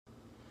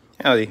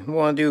Howdy, we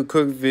want to do a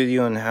quick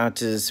video on how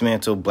to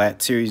dismantle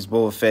Black Series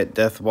Boba Fett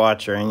Death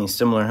Watch or any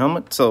similar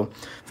helmet. So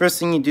first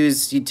thing you do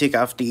is you take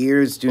off the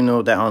ears. Do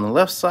know that on the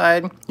left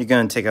side you're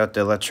going to take out the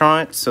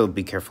electronics, so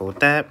be careful with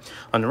that.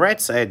 On the right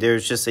side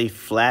there's just a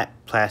flat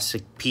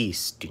plastic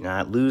piece. Do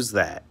not lose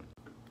that.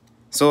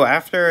 So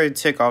after I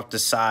take off the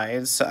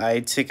sides, I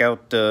take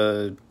out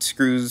the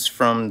screws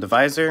from the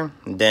visor,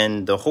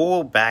 then the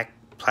whole back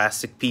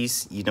plastic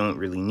piece, you don't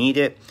really need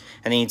it,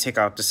 and then you take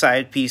out the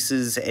side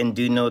pieces, and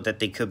do know that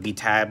they could be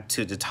tabbed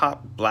to the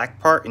top black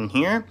part in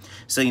here,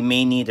 so you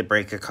may need to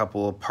break a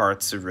couple of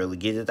parts to really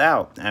get it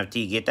out. After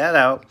you get that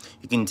out,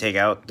 you can take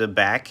out the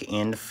back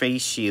and the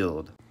face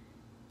shield.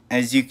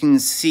 As you can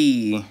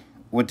see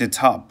with the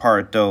top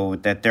part though,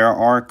 that there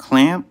are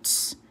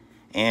clamps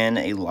and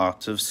a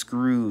lot of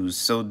screws,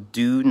 so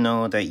do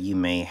know that you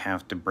may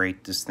have to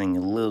break this thing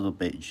a little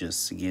bit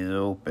just to get it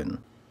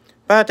open.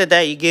 But after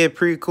that, you get a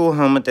pretty cool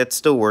helmet that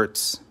still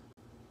works.